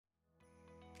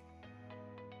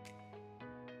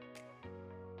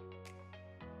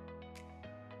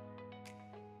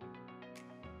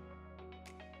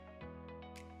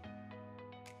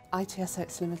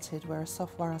ITSX Limited, we're a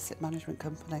software asset management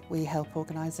company. We help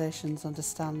organisations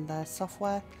understand their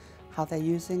software, how they're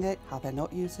using it, how they're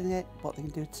not using it, what they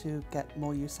can do to get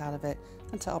more use out of it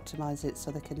and to optimise it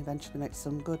so they can eventually make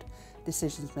some good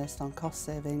decisions based on cost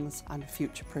savings and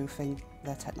future-proofing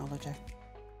their technology.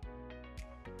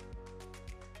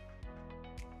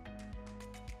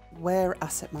 We're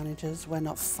asset managers, we're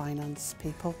not finance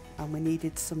people, and we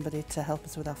needed somebody to help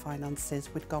us with our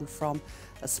finances. We'd gone from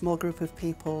a small group of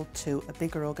people to a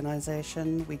bigger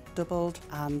organisation. We'd doubled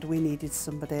and we needed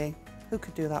somebody who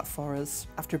could do that for us.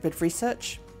 After a bit of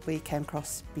research, we came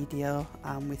across BDO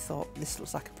and we thought this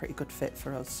looks like a pretty good fit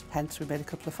for us. Hence we made a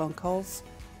couple of phone calls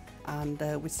and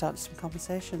we started some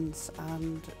conversations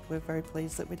and we're very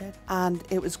pleased that we did. And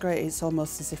it was great. It's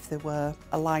almost as if they were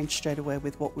aligned straight away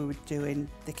with what we were doing.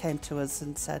 They came to us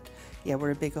and said, yeah,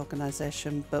 we're a big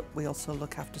organisation, but we also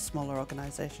look after smaller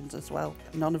organisations as well.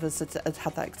 None of us had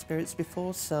had that experience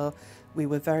before, so we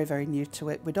were very, very new to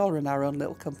it. We'd all run our own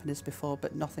little companies before,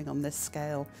 but nothing on this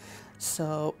scale.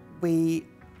 So we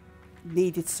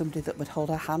needed somebody that would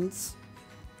hold our hands,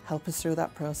 help us through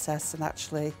that process and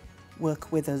actually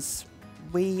work with us.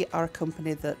 We are a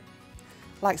company that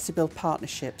likes to build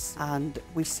partnerships and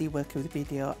we see working with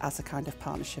BDO as a kind of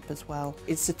partnership as well.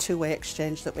 It's a two-way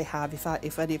exchange that we have.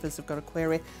 If any of us have got a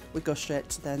query, we go straight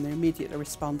to them, they're immediately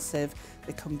responsive,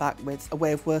 they come back with a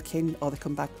way of working or they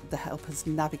come back to help us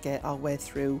navigate our way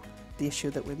through the issue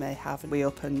that we may have. We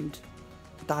opened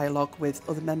dialogue with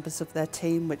other members of their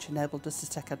team which enabled us to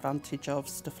take advantage of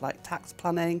stuff like tax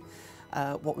planning,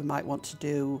 what we might want to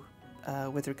do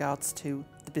with regards to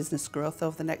the business growth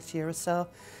over the next year or so,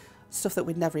 stuff that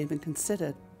we'd never even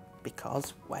considered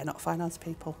because we're not finance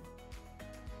people.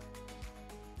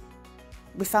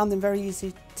 We found them very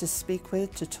easy to speak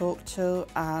with, to talk to,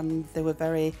 and they were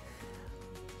very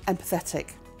empathetic.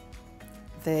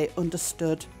 They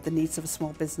understood the needs of a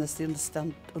small business, they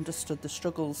understood the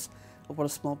struggles of what a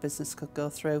small business could go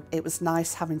through. It was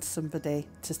nice having somebody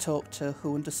to talk to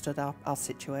who understood our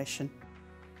situation.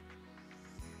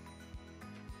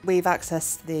 We've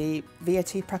accessed the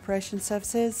VAT preparation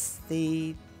services,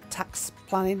 the tax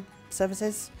planning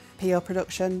services, PO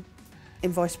production,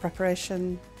 invoice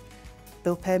preparation,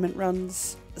 bill payment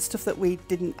runs, stuff that we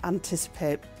didn't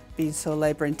anticipate being so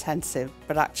labour intensive,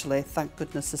 but actually thank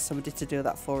goodness there's somebody to do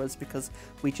that for us because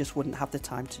we just wouldn't have the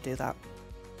time to do that.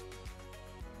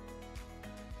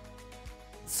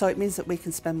 So it means that we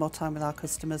can spend more time with our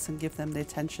customers and give them the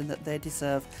attention that they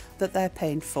deserve, that they're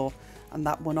paying for, and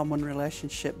that one-on-one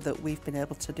relationship that we've been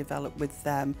able to develop with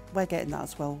them. We're getting that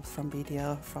as well from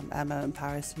BDO, from Emma and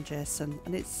Paris and Jason,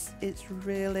 and it's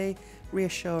really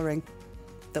reassuring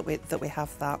that we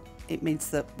have that. It means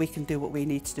that we can do what we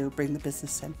need to do, bring the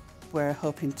business in. We're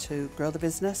hoping to grow the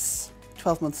business.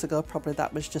 12 months ago, probably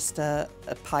that was just a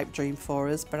pipe dream for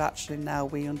us, but actually now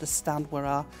we understand where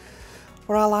our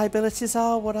liabilities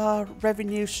are, what our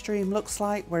revenue stream looks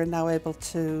like. We're now able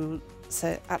to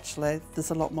say, actually, there's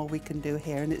a lot more we can do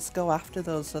here, and it's go after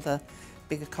those other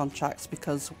bigger contracts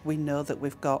because we know that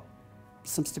we've got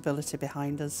some stability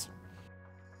behind us.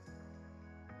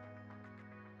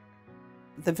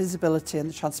 The visibility and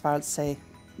the transparency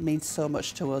means so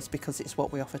much to us because it's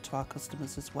what we offer to our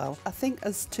customers as well. I think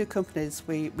as two companies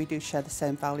we do share the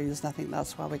same values, and I think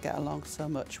that's why we get along so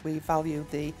much. We value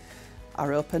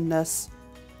our openness,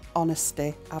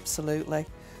 honesty, absolutely,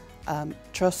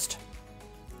 trust,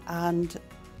 and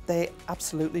they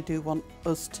absolutely do want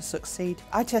us to succeed.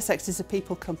 ITSX is a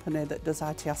people company that does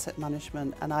IT asset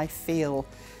management, and I feel,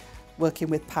 working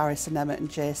with Paris and Emma and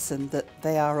Jason, that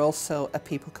they are also a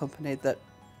people company that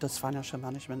does financial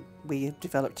management. We have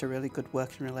developed a really good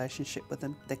working relationship with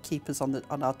them. They keep us on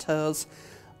our toes,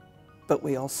 but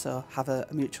we also have a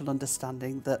mutual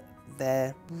understanding that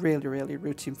they're really, really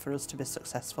rooting for us to be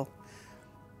successful.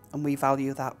 And we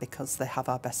value that because they have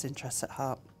our best interests at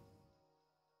heart.